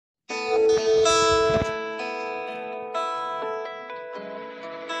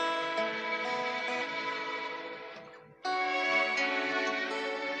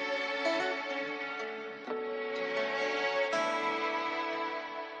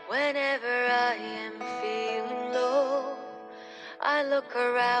Whenever I am feeling low, I look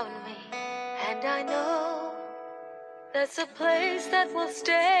around me and I know there's a place that will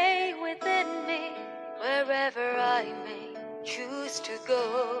stay within me. Wherever I may choose to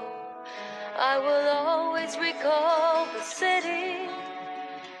go, I will always recall the city,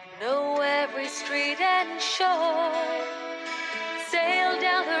 know every street and shore, sail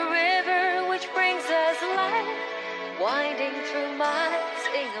down the river which brings us life, winding through my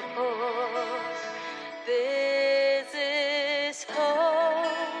Singapore. This is home,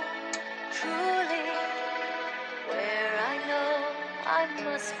 truly, where I know I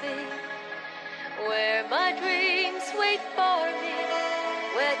must be, where my dreams wait for me,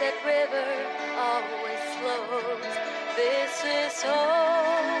 where that river always flows. This is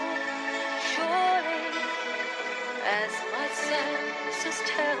home, surely, as my senses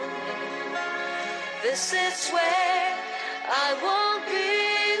tell me. This is where I won't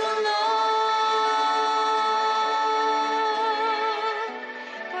be alone,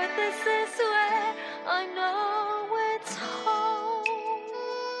 for this is where I know it's home.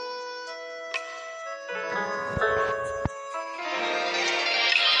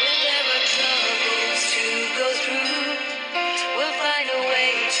 When there are troubles to go through, we'll find a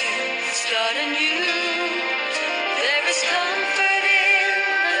way to start anew. There is comfort in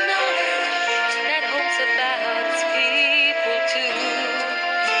the knowledge that hope's about its people too.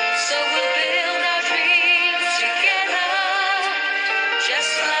 So we'll build our dreams together,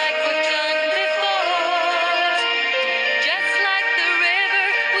 just like we've done before. Just like the river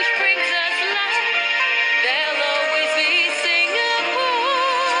which brings us life, there'll always be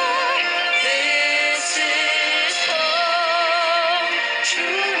Singapore. This is home,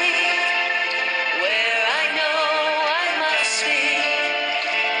 truly, where I know I must be,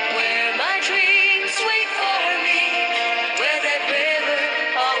 where my dreams wait for me, where that river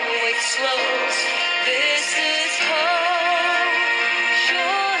always flows. This is home,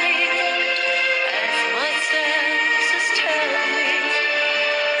 surely, as my senses tell me.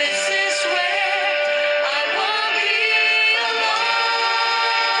 This is where I won't be alone,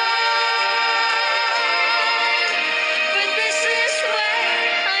 but this is where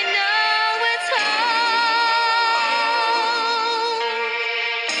I know it's home.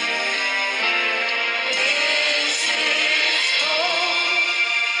 This is home,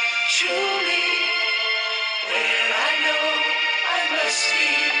 truly, where I know I must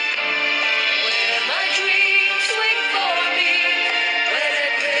be, where my dreams wait for me, where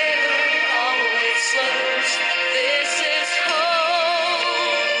that river always flows. This is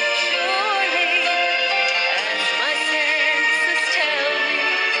home, surely, as my senses tell me.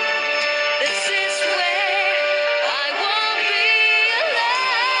 This is where I won't be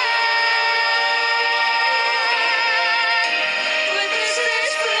alone, but this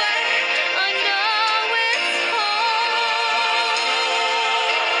is where I know it's home.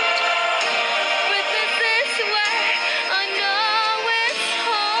 But this is where I know it's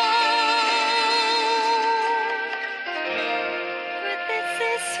home. But this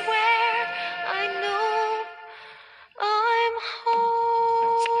is where I know I'm home.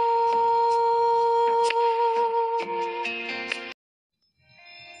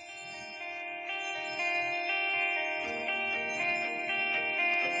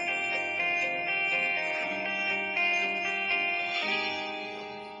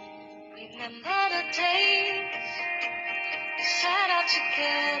 Remember the days we sat out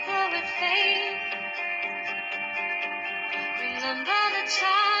together with faith. Remember the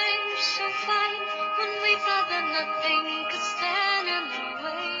times so fine when we thought that nothing could stand in our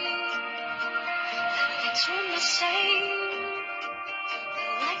way. That things were the same, the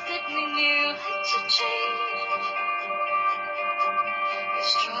life that we knew had to change. We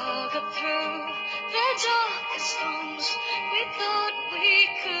struggled through the darkest storms we thought we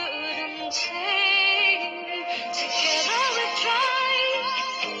couldn't tame. Together we tried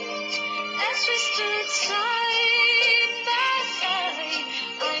as we stood side by side.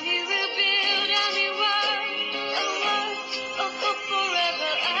 I knew we'd build a new world, a world of hope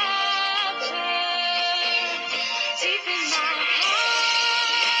forever after. Deep in my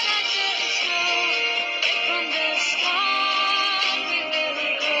heart, I just know that from the start we will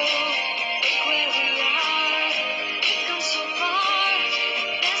grow. Look where we are, we've come so far.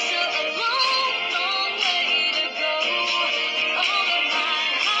 There's still a long, long way to go. All of my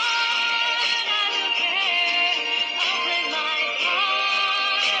heart, I look at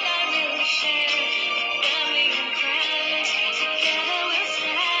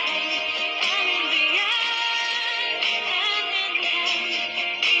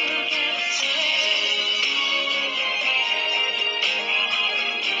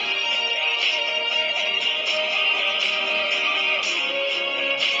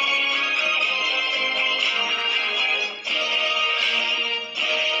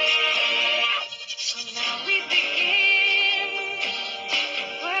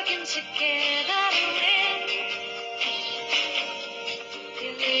together to win.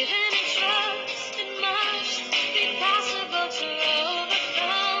 Believing in trust, it must be possible to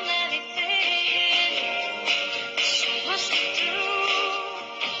overcome anything. So much to do,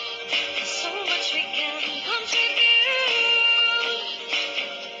 so much we can contribute.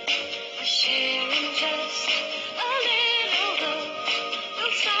 We're sharing just a little love.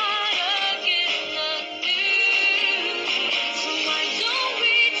 We'll start again anew. So why don't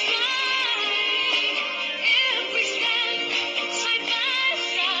we try? If we stand side by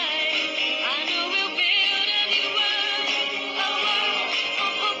side, I know we'll build a new world, a world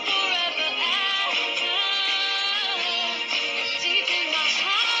for forever after. Deep in my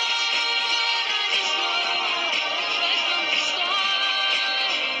heart, I just know right from the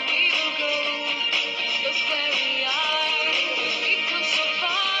start we will go. Look where we are, we've come so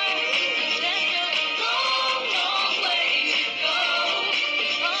far. There's still a long, long way to go.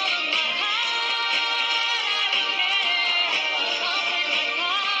 With all of my heart, I don't care. I'll play my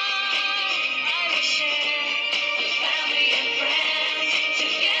part. I will share. Family and friends,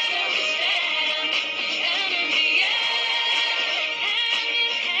 together we stand. And in the end, hand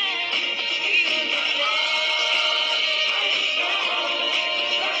in hand, we will get there. I just know,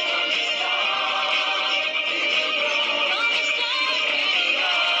 right from the start, we will grow. From the start we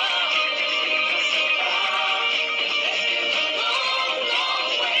go. We've come so far. There's still a long, long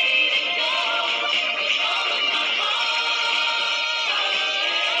way to go. With all of my heart, I will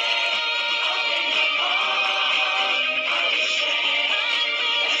share. I'll play my part. I will share.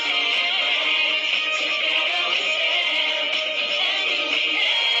 Together we stand. And in the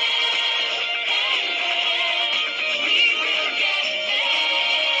end, we will get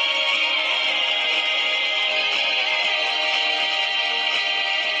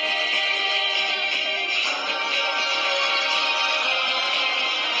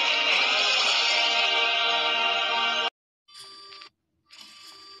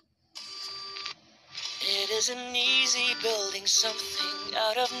It isn't easy building something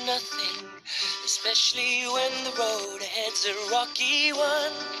out of nothing, especially when the road ahead's a rocky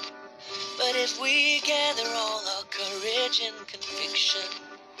one. But if we gather all our courage and conviction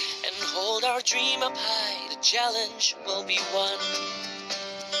and hold our dream up high, the challenge will be won.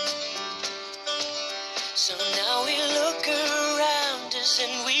 So now we look around us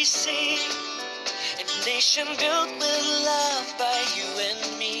and we see a nation built with love by you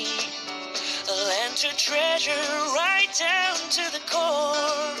and me. A land to treasure right down to the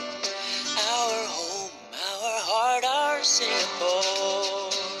core. Our home, our heart, our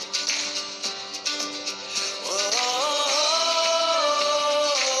Singapore.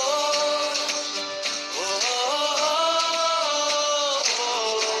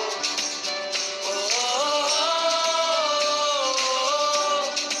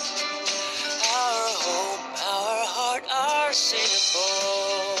 Our home, our heart, our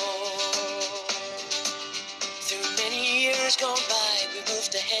Singapore. Through many years gone by, we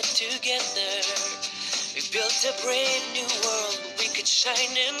moved ahead together. We built a brand new world where we could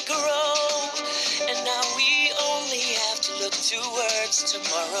shine and grow. And now we only have to look towards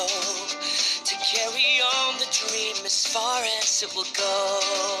tomorrow to carry on the dream as far as it will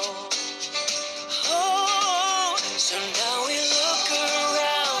go. Oh, so now we look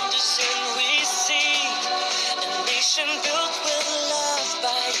around us and we see a nation built with love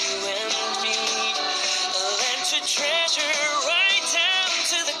by you and me. A land to treasure right down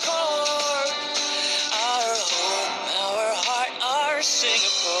to the core. Our home, our heart, our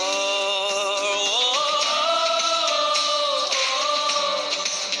Singapore.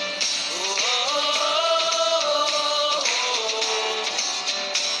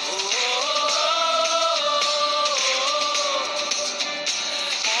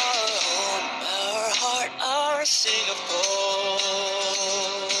 Our home, our heart, our Singapore.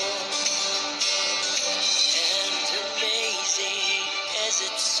 And amazing as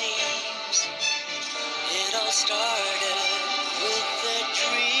it seems, it all started with a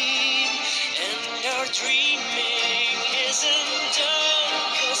dream. And our dreaming isn't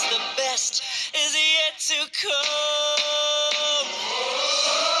done, 'cause the best is yet to come.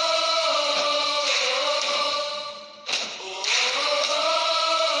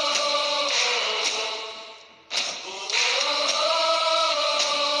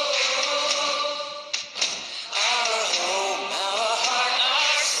 Our home, our heart,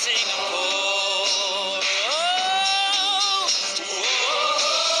 our Singapore.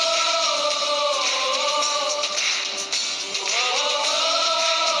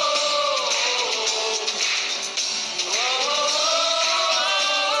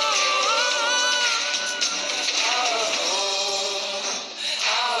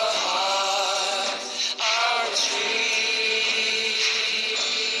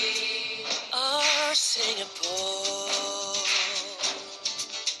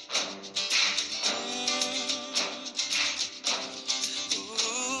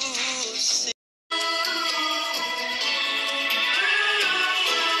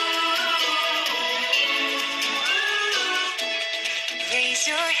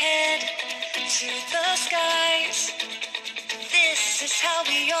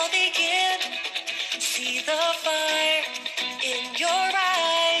 all begin. See the fire in your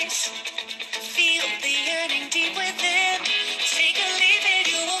eyes. Feel the yearning deep within. Take a leap and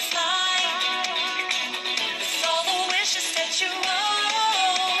you will fly. With all the wishes that you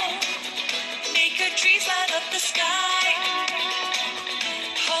own. Make your dreams light up the sky.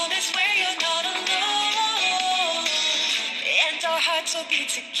 Home is where you're not alone. And our hearts will be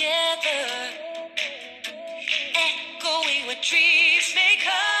together. Echoing what dreams may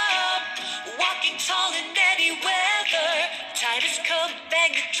come. Walking tall in any weather. Time has come,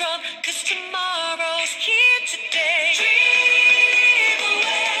 bang the drum, 'cause tomorrow's here today. Dream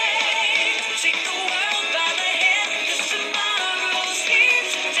away. Take the world by the hand, 'cause tomorrow's here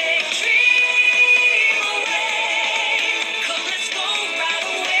today. Dream away. Come, let's go right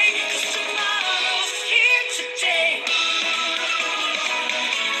away, 'cause tomorrow's here today.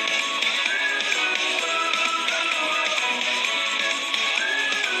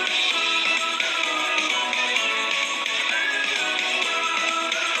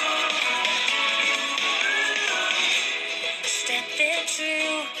 Step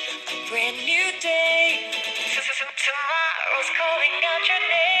into a brand new day. Tomorrow's calling out your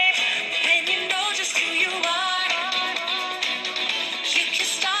name. When you know just who you are, you can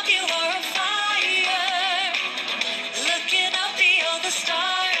stop, you are on fire. Looking up beyond the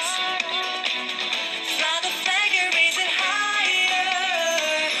stars. Fly the flag and raise it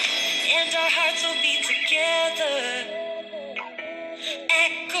higher. And our hearts will be together.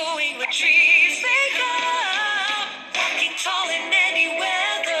 Echoing what trees may come. Walking tall in any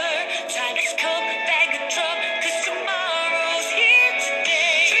weather. Time has come, bang the drum, 'cause tomorrow's here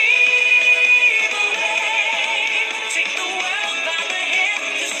today. Dream away. Take the world by the hand,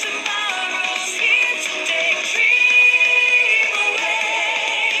 'cause tomorrow's here today. Dream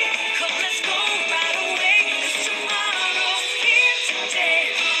away. Come, let's go right away, 'cause tomorrow's here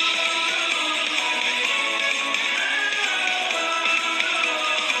today.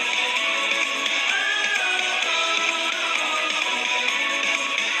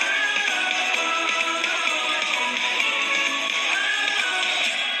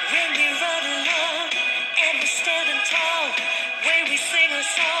 When we run along and we're standing tall, when we sing a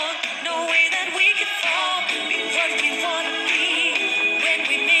song, no way that we can fall. Be what we want to be when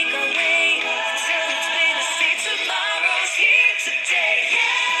we make our way. Till it's plain to see tomorrow's here today. Yeah.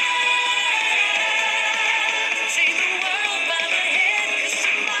 Take the world by the hand, 'cause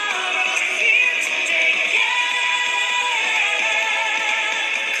tomorrow's here today. Yeah.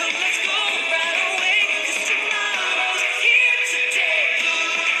 Come, let's go right away, 'cause tomorrow's here today.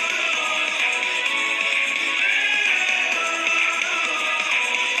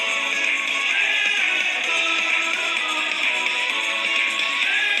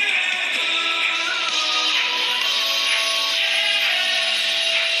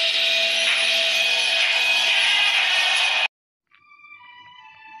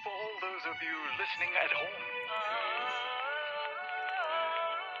 For all those of you listening at home,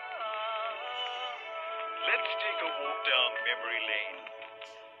 let's take a walk down memory lane.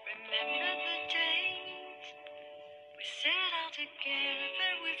 Remember the days we set out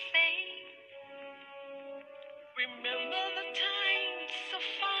together with faith. Remember the times so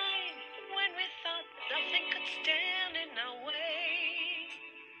fine when we thought nothing could stand in our way.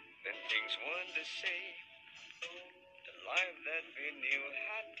 Then things weren't the same. The life that we knew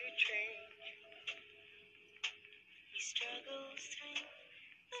had to change. We struggled through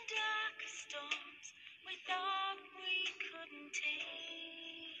the darkest storms we thought we couldn't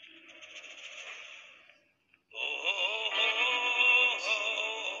take. Oh, oh, oh, oh,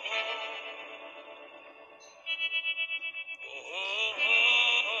 oh,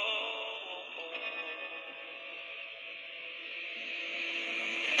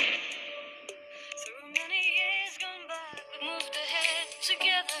 Through many years gone by, we moved ahead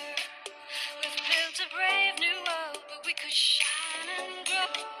together. We've built a brave new world where we could shine and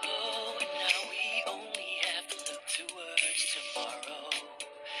grow. Oh, and now we only have to look towards tomorrow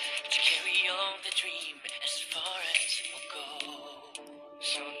to carry on the dream as far as we'll go.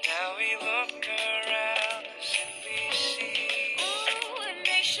 So now we look around us and we see Oh, a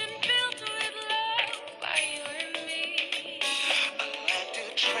nation built with love by you and me. a land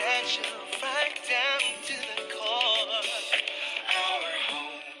to treasure right down to the core. Our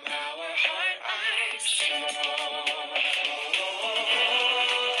home, our heart, eyes, Singapore.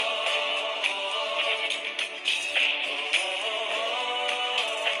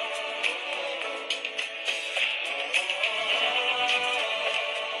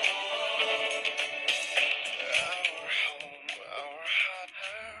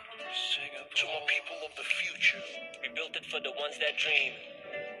 To more people of the future. We built it for the ones that dream.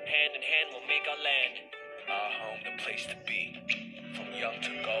 hand in hand we'll make our land. Our home, the place to be. From young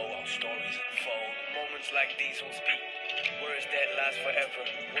to go, our stories unfold. Moments like these will speak. Words that last forever.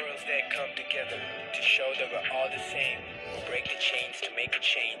 Worlds that come together to show that we're all the same. We'll break the chains to make a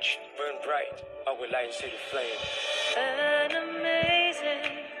change. Burn bright, I will light and see the flame. And amazing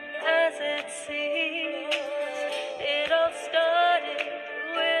as it seems, it all started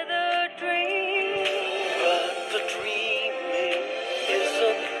with a dream. But the dreaming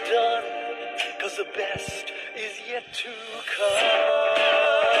isn't done, 'cause the best is yet to come.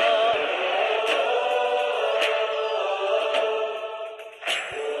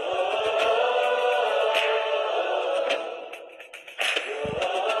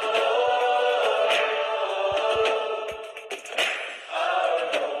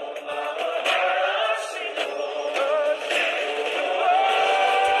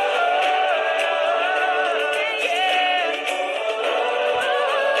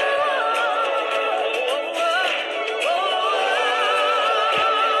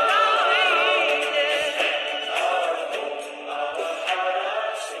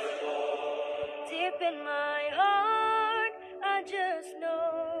 Deep in my heart, I just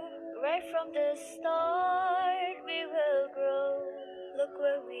know, right from the start, we will grow. Look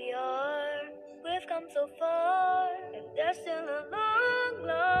where we are, we've come so far, and there's still a long,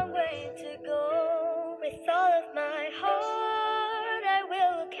 long way to go. With all of my heart, I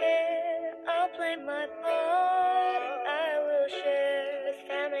will care, I'll play my part.